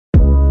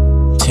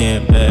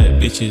10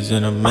 bad bitches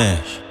in a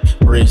mash.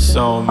 Wrist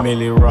on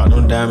Millie, rock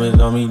them diamonds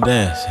on me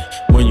dancing.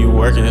 When you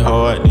working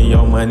hard, then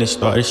your money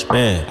start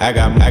expanding. I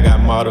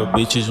got model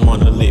bitches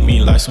wanna lick me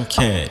like some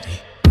candy.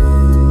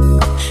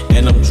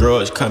 And them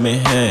drugs come in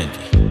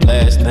handy.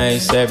 Last name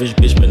Savage,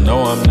 bitch, but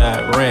no, I'm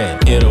not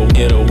Randy. Hit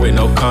her with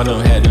no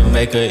condom, had to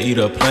make her eat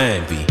a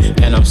Plan B.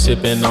 And I'm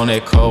sipping on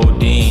that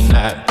codeine,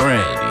 not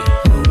brandy.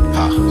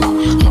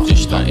 I'm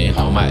just stunting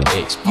on my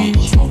ex,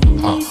 bitch.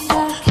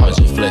 I'm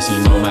just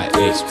flexing on my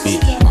ex,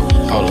 bitch.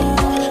 Hold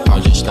up,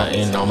 I'm just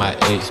stunting on my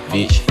ex,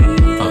 bitch.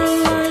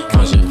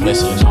 I'm just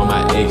flexing on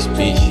my ex,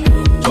 bitch.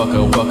 Fuck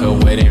a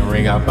wedding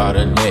ring, I bought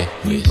a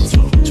necklace.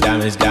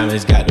 Diamonds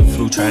got the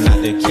flu, try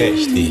not to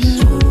catch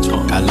this.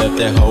 I left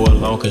that hoe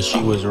alone cause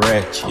she was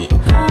ratchet.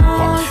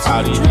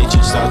 All these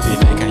bitches salty,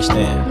 they can't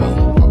stand me.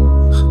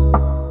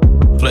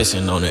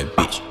 Flexing on that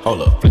bitch,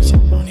 hold up,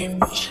 flexing on that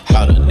bitch.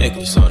 Got a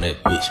necklace on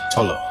that bitch,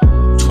 hold up.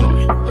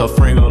 Her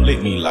friend gon'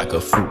 lick me like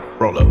a fruit,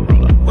 roll up,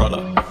 roll up, roll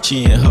up.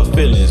 She and her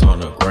feelings on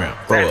the ground,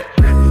 roll up.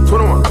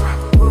 21,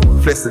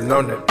 flexing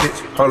on that bitch,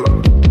 hold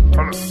up.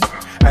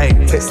 I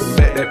ain't texting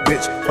back that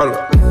bitch, hold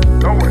up.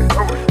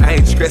 I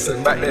ain't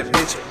stressing about that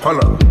bitch,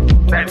 hold up.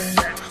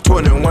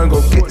 21,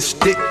 go get the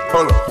stick,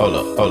 hold up. Hold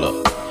up, hold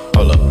up,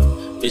 hold up.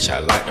 Bitch, I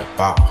like the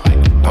ball,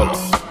 hold up,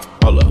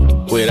 hold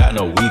up. Without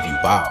no weave, you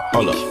ball,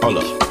 hold up, hold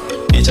up.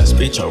 Bitch, I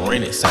spit your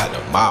rent inside the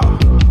mall.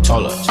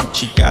 Hold up,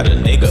 she got a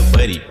nigga,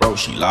 but he broke,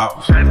 she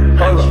lost.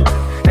 Hold up,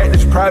 at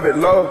this private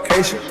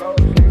location.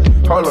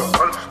 Hold up,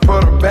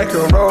 put her back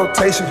in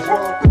rotation.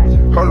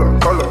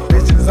 Hold up,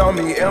 bitches on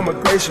me,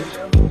 immigration.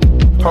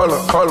 Hold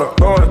up,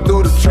 going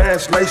through the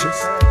translations.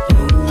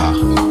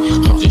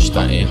 I'm just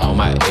stunting on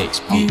my ex,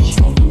 bitch.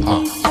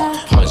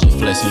 I'm just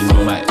flexing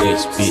on my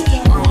ex, bitch.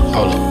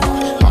 Hold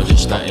up, I'm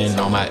just stunting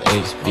on my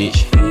ex,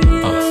 bitch.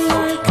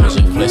 I'm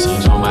just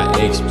flexing on my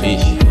ex,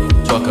 bitch.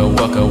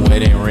 Fuck a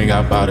wedding ring,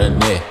 I bought a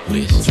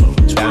necklace.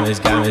 Diamonds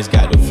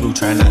got the flu,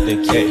 try not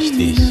to catch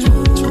this.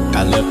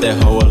 I left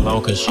that hoe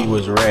alone cause she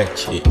was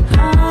ratchet.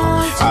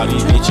 All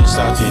these bitches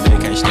salty, they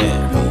can't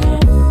stand me.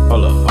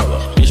 Hold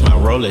up, bitch, my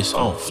Rolex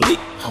on fleek.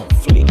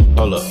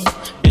 Hold up,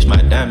 bitch,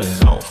 my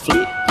diamonds on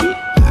fleek.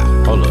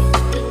 Hold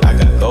up, I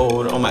got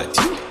gold on my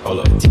teeth.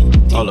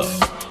 Hold up,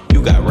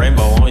 you got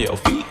rainbow on your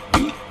feet.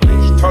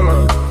 Hold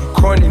up,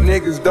 corny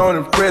niggas don't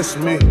impress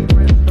me.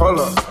 Hold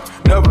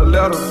up, never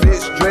let a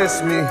bitch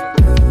dress me.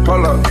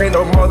 Hold up, ain't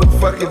no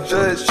motherfucking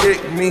judge check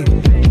me.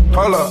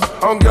 Hold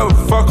up, I don't give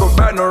a fuck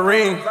about no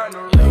ring.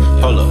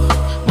 Hold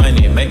up,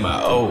 money make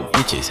my old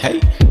bitches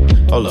hate.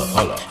 Hold up,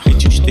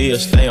 bitch, you still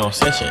stay on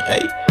session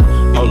 8.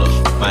 Hold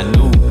up, my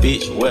new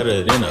bitch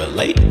wetter than a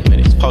lake.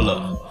 Hold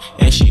up,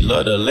 and she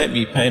love to let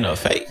me paint her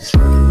face.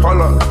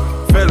 Hold up,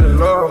 fell in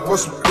love with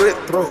some good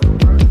throw.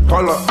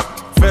 Hold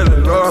up, fell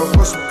in love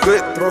with some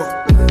good throw.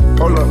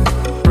 Hold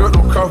up, built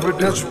them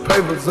confidential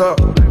papers up.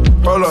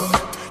 Hold up,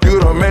 you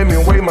done made me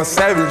wake my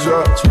savage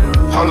up.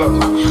 Hold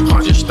up,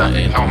 I'm just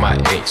stunting on my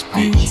ex,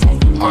 bitch.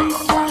 Hold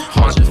up,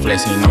 I'm just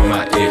flexing on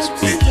my ex,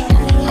 bitch.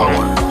 Hold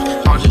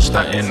up, I'm just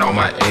stunting on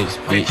my ex,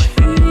 bitch.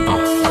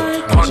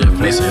 I'm just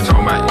flexing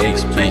on my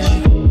ex,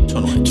 bitch.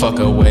 Fuck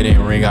a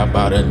wedding ring, I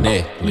bought a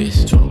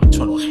necklace.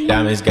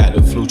 Diamonds got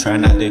the flu, try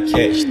not to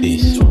catch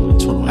this.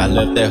 I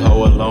left that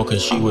hoe alone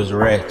cause she was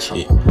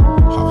ratchet.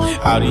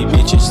 All these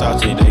bitches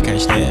salty, they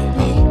can't stand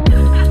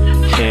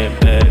me. 10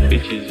 bad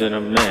bitches in a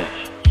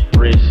mash.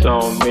 Wrist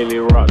on Millie,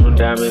 rock them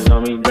diamonds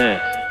on me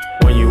dance.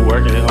 When you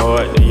working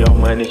hard, then your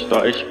money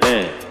start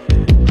expanding.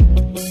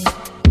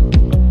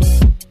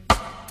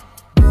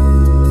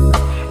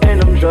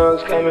 And them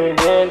drugs come in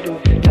handy.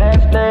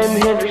 Last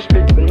name Hendrix,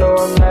 bitch, but no,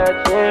 I'm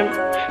not Jim.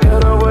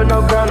 Hit her with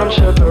no gun, I'm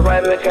shipping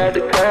right back out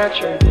the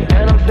country.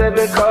 And I'm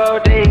sipping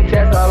codeine,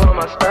 tests all on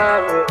my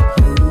stomach.